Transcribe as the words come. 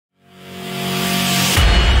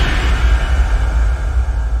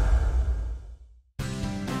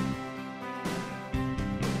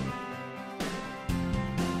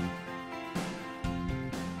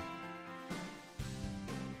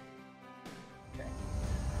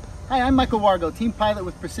Hi, I'm Michael Wargo, team pilot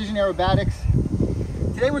with Precision Aerobatics.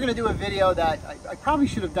 Today we're going to do a video that I probably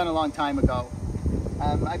should have done a long time ago.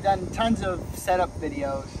 I've done tons of setup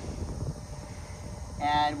videos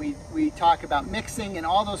and we talk about mixing and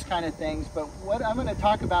all those kind of things, but what I'm going to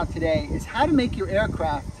talk about today is how to make your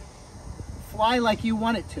aircraft fly like you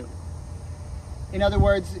want it to. In other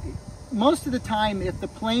words, most of the time if the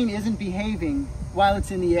plane isn't behaving while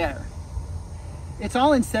it's in the air, it's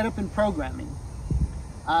all in setup and programming.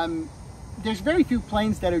 There's very few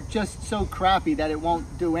planes that are just so crappy that it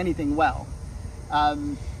won't do anything well.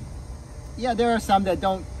 Yeah, there are some that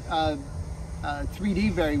don't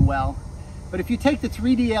 3D very well, but if you take the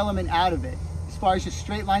 3D element out of it, as far as just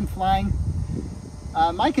straight line flying,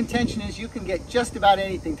 my contention is you can get just about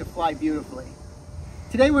anything to fly beautifully.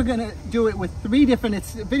 Today we're going to do it with three different,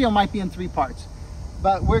 the video might be in 3 parts,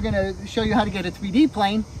 but we're going to show you how to get a 3D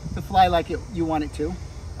plane to fly like you want it to.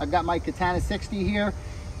 I've got my Katana 60 here,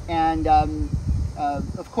 and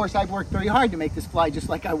of course I've worked very hard to make this fly just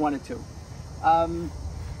like I want it to.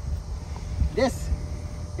 This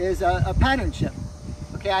is a pattern ship.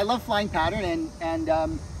 Okay, I love flying pattern, and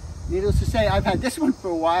needless to say, I've had this one for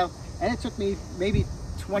a while, and it took me maybe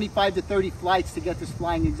 25 to 30 flights to get this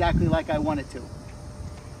flying exactly like I want it to.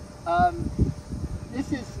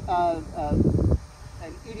 This is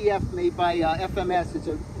an EDF made by FMS. It's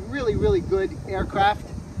a really good aircraft,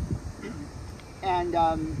 and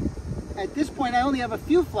at this point I only have a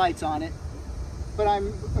few flights on it, but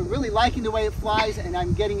I'm really liking the way it flies, and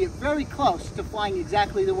I'm getting it very close to flying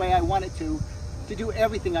exactly the way I want it to do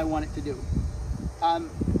everything I want it to do.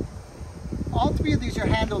 All 3 of these are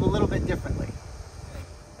handled a little bit differently.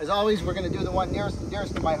 As always, we're going to do the one nearest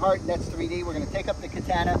to my heart, and that's 3D. We're going to take up the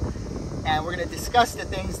Katana, and we're going to discuss the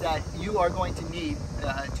things that you are going to need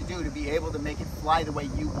to do to be able to make it fly the way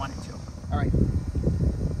you want it to. All right.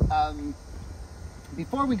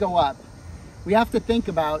 Before we go up, we have to think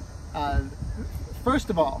about, first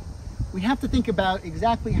of all, we have to think about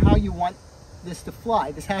exactly how you want this to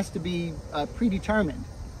fly. This has to be predetermined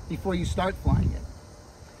before you start flying it.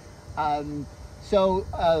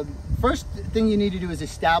 First thing you need to do is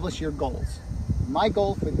establish your goals. My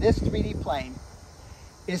goal for this 3D plane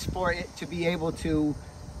is for it to be able to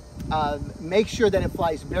make sure that it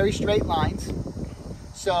flies very straight lines.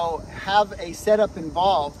 So have a setup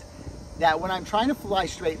involved that when I'm trying to fly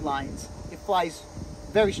straight lines, it flies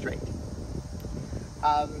very straight.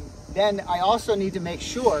 Then I also need to make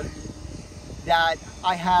sure that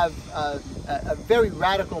I have a very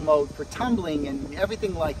radical mode for tumbling and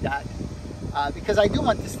everything like that, because I do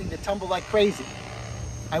want this thing to tumble like crazy.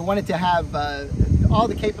 I want it to have all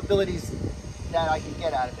the capabilities that I can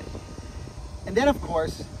get out of it. And then of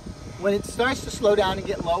course, when it starts to slow down and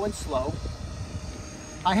get low and slow,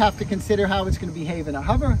 I have to consider how it's going to behave in a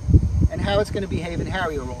hover and how it's going to behave in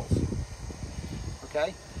Harrier rolls.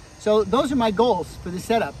 Okay? So those are my goals for the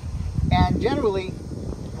setup. And generally,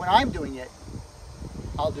 when I'm doing it,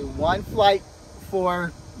 I'll do 1 flight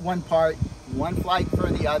for one part, 1 flight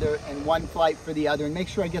for the other, and 1 flight for the other, and make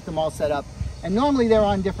sure I get them all set up. And normally they're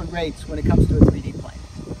on different rates when it comes to a 3D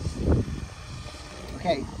plane.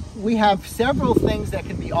 Okay, we have several things that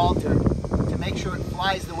can be altered to make sure it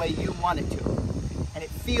flies the way you want it to, and it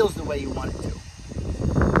feels the way you want it to.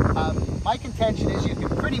 My contention is you can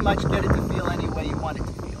pretty much get it to feel any way you want it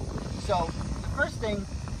to feel. So the first thing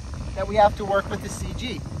that we have to work with is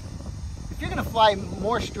CG. If you're going to fly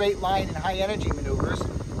more straight line and high energy maneuvers,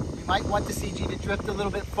 you might want the CG to drift a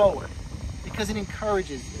little bit forward because it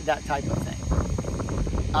encourages that type of thing.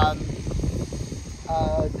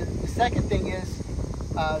 The second thing is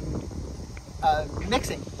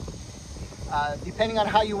mixing. Depending on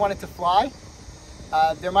how you want it to fly,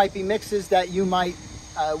 there might be mixes that you might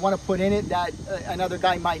want to put in it that another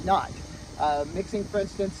guy might not. Mixing, for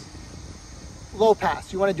instance, low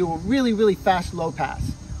pass. You want to do a really fast low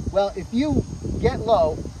pass. Well, if you get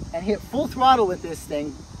low and hit full throttle with this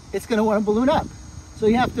thing, it's going to want to balloon up. So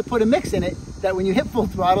you have to put a mix in it that when you hit full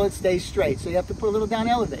throttle, it stays straight. So you have to put a little down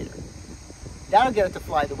elevator. That'll get it to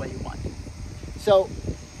fly the way you want. So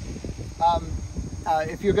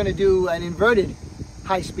if you're going to do an inverted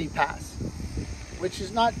high-speed pass, which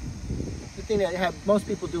is not the thing that most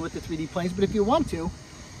people do with the 3D planes, but if you want to,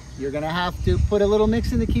 you're going to have to put a little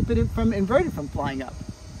mix in to keep it inverted from flying up.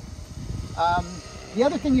 The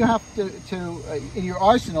other thing you have to in your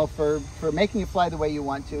arsenal for making it fly the way you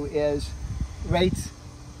want to is rates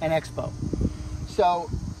and expo. So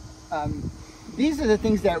these are the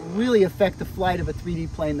things that really affect the flight of a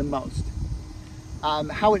 3D plane the most.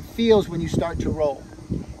 How it feels when you start to roll.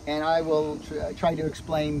 And I will try to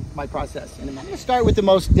explain my process in a minute. I'm going to start with the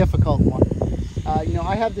most difficult one. you know,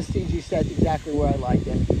 I have the CG set exactly where I like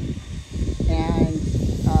it. And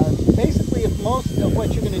basically, if most of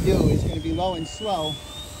what you're going to do is going to be low and slow,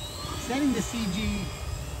 setting the CG,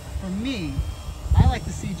 for me, I like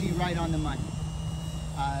the CG right on the money.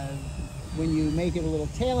 When you make it a little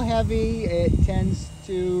tail heavy, it tends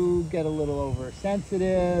to get a little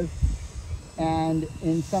oversensitive, and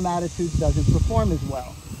in some attitudes doesn't perform as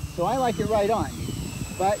well. So I like it right on.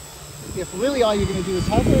 But if really all you're going to do is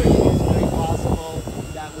hover, it is very possible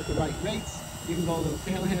that with the right rates, you can go a little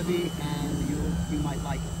tail heavy and you might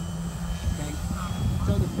like it. Okay?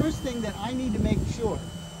 So the first thing that I need to make sure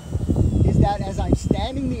is that as I'm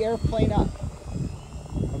standing the airplane up,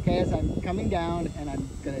 okay, as I'm coming down and I'm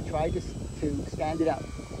going to try to stand it up,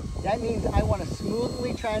 that means I want to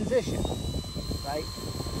smoothly transition, right?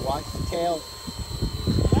 Watch the tail.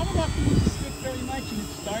 I don't have to move the stick very much and it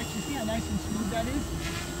starts. You see how nice and smooth that is?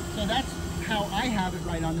 So that's how I have it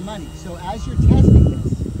right on the money. So as you're testing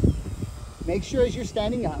this, make sure as you're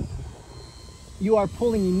standing up, you are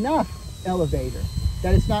pulling enough elevator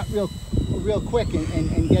that it's not real quick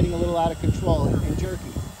and getting a little out of control and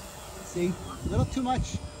jerky. See, a little too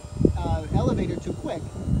much elevator too quick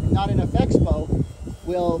and not enough expo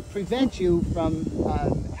will prevent you from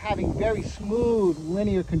having very smooth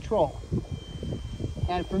linear control.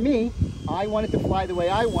 And for me, I want it to fly the way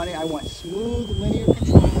I want it. I want smooth linear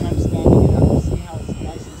control when I'm standing it up. See how it's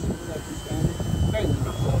nice and smooth I can stand it? Very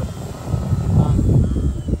linear.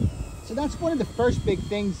 So that's one of the first big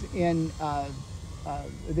things in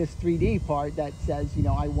this 3D part that says, you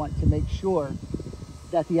know, I want to make sure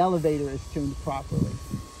that the elevator is tuned properly.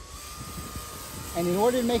 And in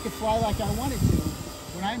order to make it fly like I want it to,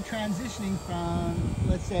 when I'm transitioning from,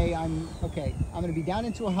 let's say I'm going to be down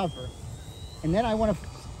into a hover, and then I want to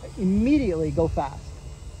immediately go fast.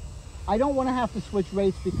 I don't want to have to switch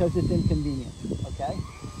rates because it's inconvenient, okay?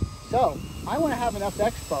 So I want to have enough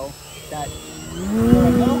expo that where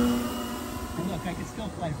I go, and look, I can still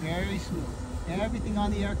fly very smooth. Everything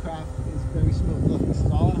on the aircraft is very smooth. Look, this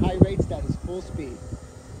is all on high rates, that is full speed.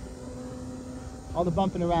 All the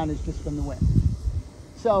bumping around is just from the wind.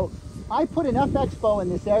 So I put enough expo in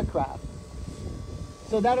this aircraft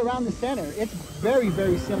so that around the center, it's very,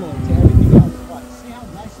 very similar to everything else. But see how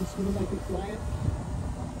nice and smooth I can fly it?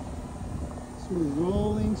 Smooth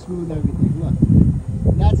rolling, smooth everything. Look,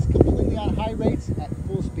 and that's completely on high rates at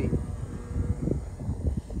full speed.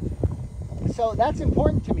 So that's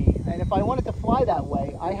important to me. And if I want it to fly that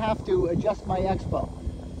way, I have to adjust my expo.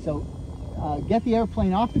 So get the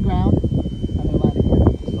airplane off the ground. I'm going to land it here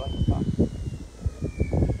just so I can talk.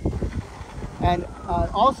 And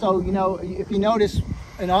also, you know, if you notice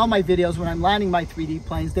in all my videos when I'm landing my 3D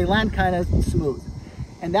planes, they land kind of smooth.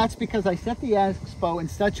 And that's because I set the expo in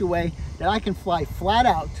such a way that I can fly flat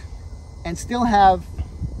out and still have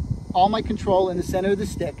all my control in the center of the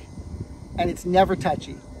stick, and it's never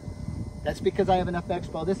touchy. That's because I have enough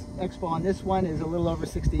expo. This expo on this one is a little over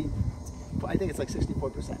 60, I think it's like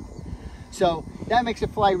 64%. So that makes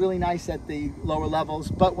it fly really nice at the lower levels,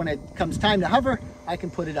 but when it comes time to hover, I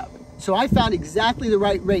can put it up. So I found exactly the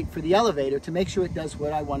right rate for the elevator to make sure it does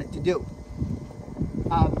what I want it to do.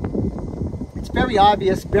 It's very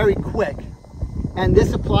obvious, very quick, and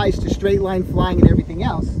this applies to straight line flying and everything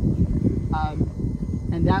else.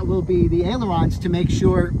 And that will be the ailerons to make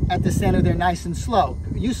sure at the center they're nice and slow.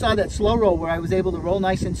 You saw that slow roll where I was able to roll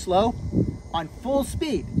nice and slow on full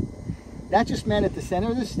speed. That just meant at the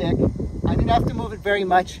center of the stick, I didn't have to move it very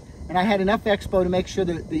much, and I had enough expo to make sure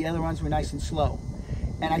that the ailerons were nice and slow.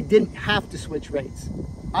 And I didn't have to switch rates.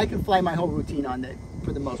 I can fly my whole routine on that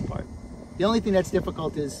for the most part. The only thing that's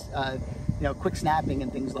difficult is you know, quick snapping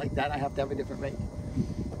and things like that. I have to have a different rate.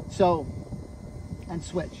 So, and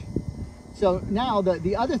switch. So now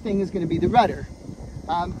the other thing is going to be the rudder.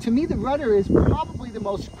 To me, the rudder is probably the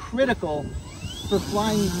most critical for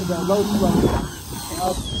flying the low slope. And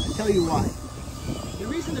I'll tell you why. The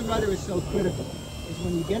reason the rudder is so critical is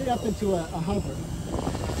when you get it up into a hover,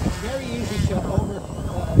 it's very easy to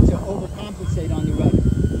overcompensate on the rudder.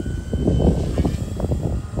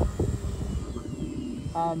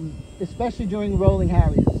 Especially during rolling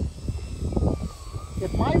Harriers.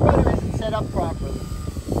 If my rudder isn't set up properly,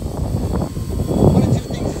 one of two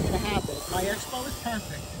things is going to happen. If my expo is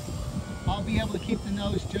perfect, I'll be able to keep the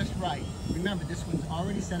nose just right. Remember, this one's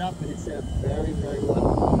already set up and it's set up very, very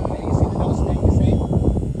well. Okay, you see the nose staying the same?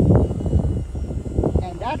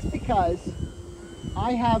 And that's because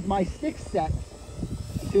I have my stick set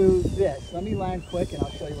to this. Let me land quick and I'll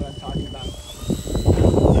show you what I'm talking about.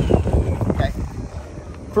 Okay.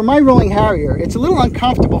 For my rolling Harrier, it's a little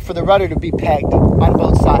uncomfortable for the rudder to be pegged on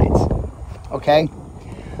both sides. Okay?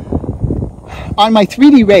 On my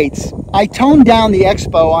 3D rates, I toned down the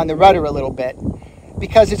expo on the rudder a little bit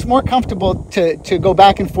because it's more comfortable to go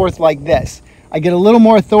back and forth like this. I get a little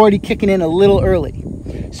more authority kicking in a little early.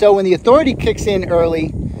 So when the authority kicks in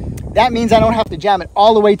early, that means I don't have to jam it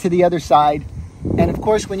all the way to the other side. And of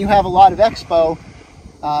course, when you have a lot of expo,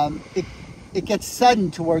 it gets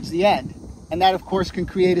sudden towards the end. And that, of course, can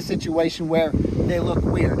create a situation where they look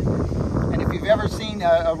weird. And if you've ever seen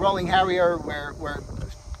a rolling harrier where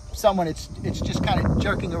someone, it's just kind of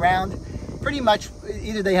jerking around, pretty much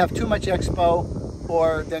either they have too much expo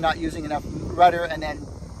or they're not using enough rudder and then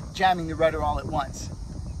jamming the rudder all at once.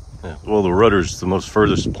 Yeah. Well, the rudder's the most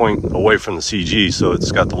furthest point away from the CG, so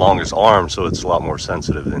it's got the longest arm, so it's a lot more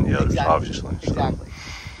sensitive than the others, exactly. Obviously. So. Exactly.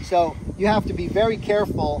 So you have to be very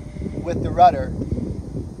careful with the rudder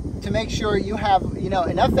to make sure you have,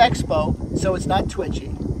 enough expo so it's not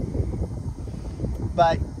twitchy,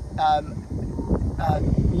 but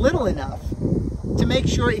little enough to make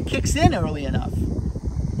sure it kicks in early enough.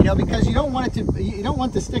 Because you don't want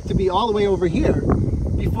the stick to be all the way over here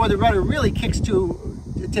before the rudder really kicks to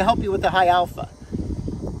help you with the high alpha.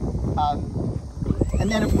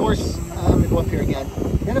 And then of course, I'm gonna go up here again.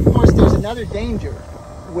 Then of course there's another danger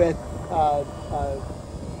with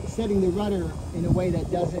setting the rudder in a way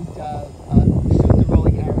that doesn't suit the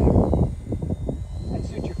rolling harrier and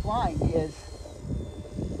suit your flying is,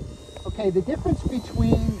 okay, the difference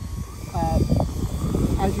between,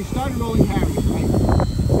 as you start a rolling harrier, right?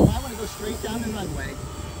 So I want to go straight down the runway,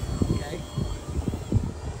 okay?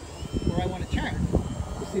 Or I want to turn.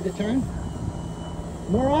 You see the turn?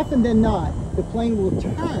 More often than not, the plane will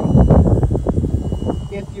turn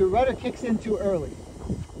if your rudder kicks in too early.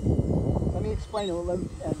 Let me explain it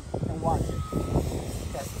and watch it.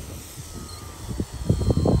 Okay.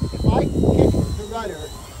 If I kick the rudder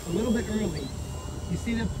a little bit early, you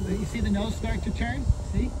see the nose start to turn?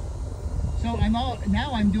 See? So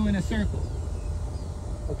now I'm doing a circle.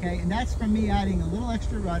 Okay, and that's from me adding a little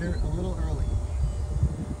extra rudder a little early.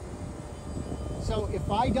 So if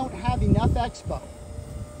I don't have enough expo,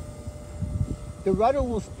 the rudder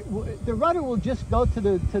will just go to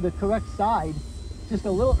the correct side just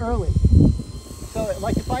a little early. So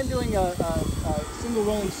like if I'm doing a single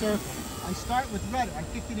rolling circle, I start with rudder. I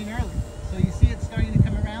kicked it in early. So you see it starting to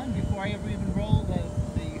come around before I ever even roll the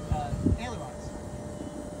ailerons.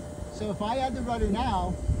 So if I add the rudder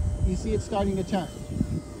now, you see it starting to turn.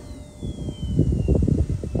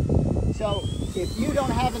 So if you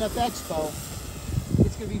don't have enough expo,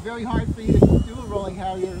 it's going to be very hard for you to do a rolling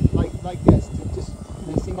harrier like this. To just,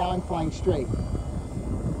 see now I'm flying straight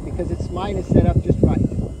because mine is set up just right.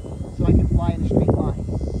 So I can fly in a straight line.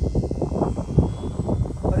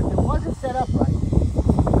 But if it wasn't set up right,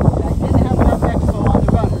 and I didn't have enough expo on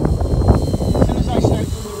the rudder, as soon as I start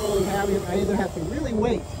doing the rolling harrier, I either have to really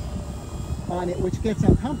wait on it, which gets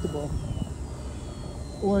uncomfortable,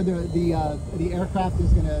 or the aircraft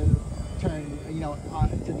is going to turn,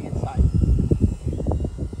 to the inside.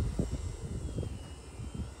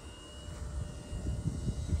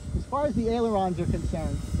 As far as the ailerons are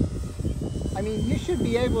concerned, I mean, you should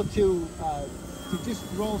be able to just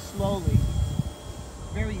roll slowly,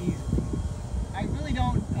 very easily. I really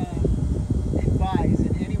don't advise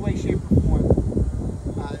in any way, shape, or form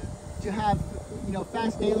to have,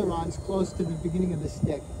 fast ailerons close to the beginning of the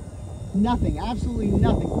stick. Nothing, absolutely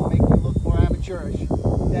nothing will make you look more amateurish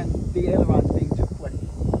than the ailerons being too quick.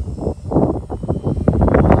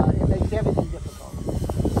 It makes everything difficult.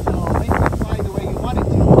 So make it fly the way you want it to.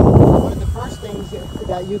 One of the first things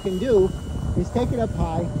that you can do is take it up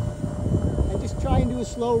high and just try and do a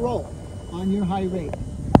slow roll on your high rate.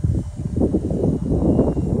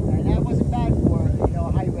 And that wasn't bad for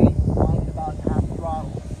a high rate flying about half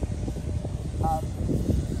throttle.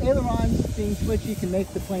 Ailerons being twitchy can make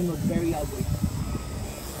the plane look very ugly.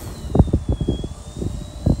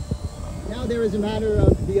 Now there is a matter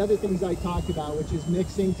of the other things I talked about, which is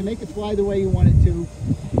mixing to make it fly the way you want it to.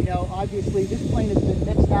 Obviously this plane has been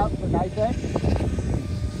mixed out for knife edge.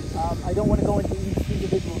 I don't want to go into each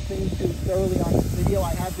individual thing too thoroughly on this video.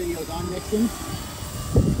 I have videos on mixing.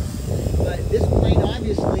 But this plane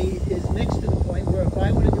obviously is mixed to the point where if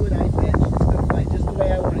I want to do a knife edge, it's going to fly just the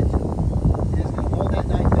way I want it to. It is going to hold that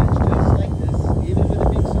knife edge just like this, even with it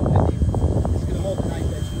being so windy. It's going to hold the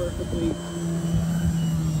knife edge perfectly.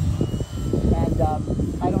 And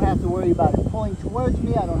I don't have to worry about it pulling towards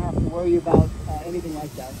me. I don't have to worry about anything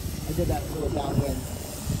like that. I did that a little downwind.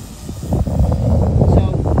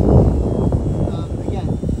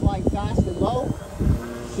 Flying fast and low,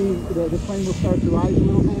 see the plane will start to rise a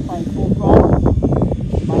little bit if I'm full throttle.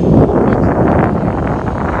 If I'm full mix,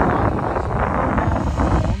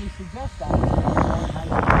 I only suggest that.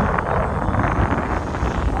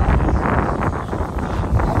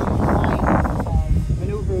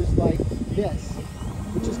 just like this,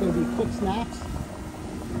 which is going to be quick snaps,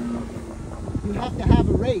 you have to have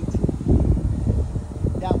a rate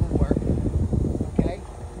that will work. Okay?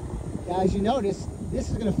 Now, as you notice, this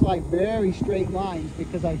is going to fly very straight lines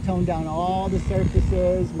because I toned down all the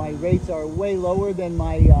surfaces. My rates are way lower than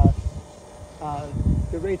my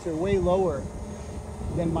the rates are way lower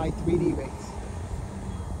than my 3D rates.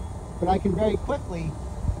 But I can very quickly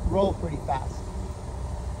roll pretty fast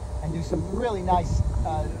and do some really nice,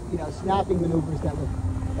 you know, snapping maneuvers that look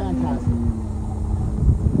fantastic.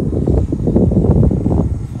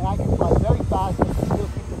 And I can fly very fast and still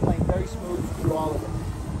keep the plane very smooth through all of it.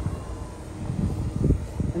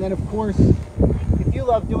 And then, of course, if you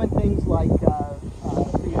love doing things like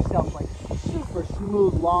for yourself, like super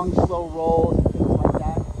smooth, long, slow rolls and things like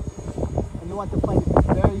that, and you want the plane to be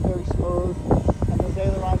very, very smooth, and those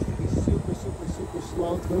ailerons to be super, super, super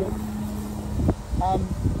slow too.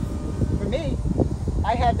 For me,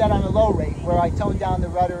 I had that on a low rate where I toned down the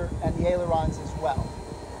rudder and the ailerons as well.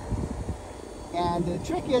 And the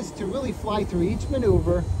trick is to really fly through each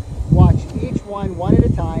maneuver, watch each one at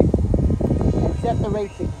a time, and set the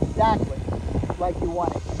rates exactly like you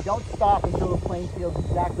want it. You don't stop until the plane feels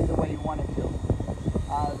exactly the way you want it to.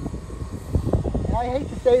 And I hate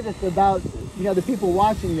to say this about, you know, the people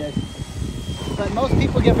watching this, but most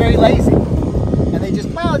people get very lazy and they just,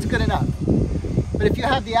 well, it's good enough. But if you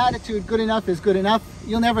have the attitude, good enough is good enough,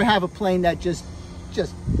 you'll never have a plane that just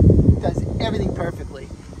does everything perfectly.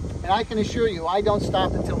 And I can assure you, I don't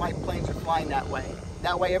stop until my planes are flying that way.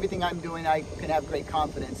 That way, everything I'm doing, I can have great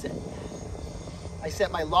confidence in. I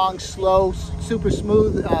set my long, slow, super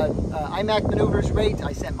smooth IMAC maneuvers rate.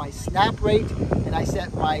 I set my snap rate, and I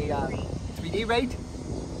set my 3D rate.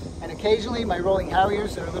 And occasionally, my rolling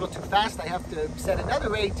Harriers are a little too fast. I have to set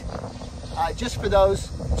another rate just for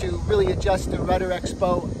those to really adjust the rudder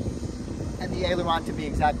expo and the aileron to be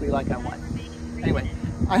exactly like I want. Anyway,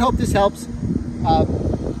 I hope this helps. We're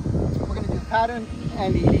going to do pattern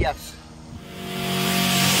and EDFs.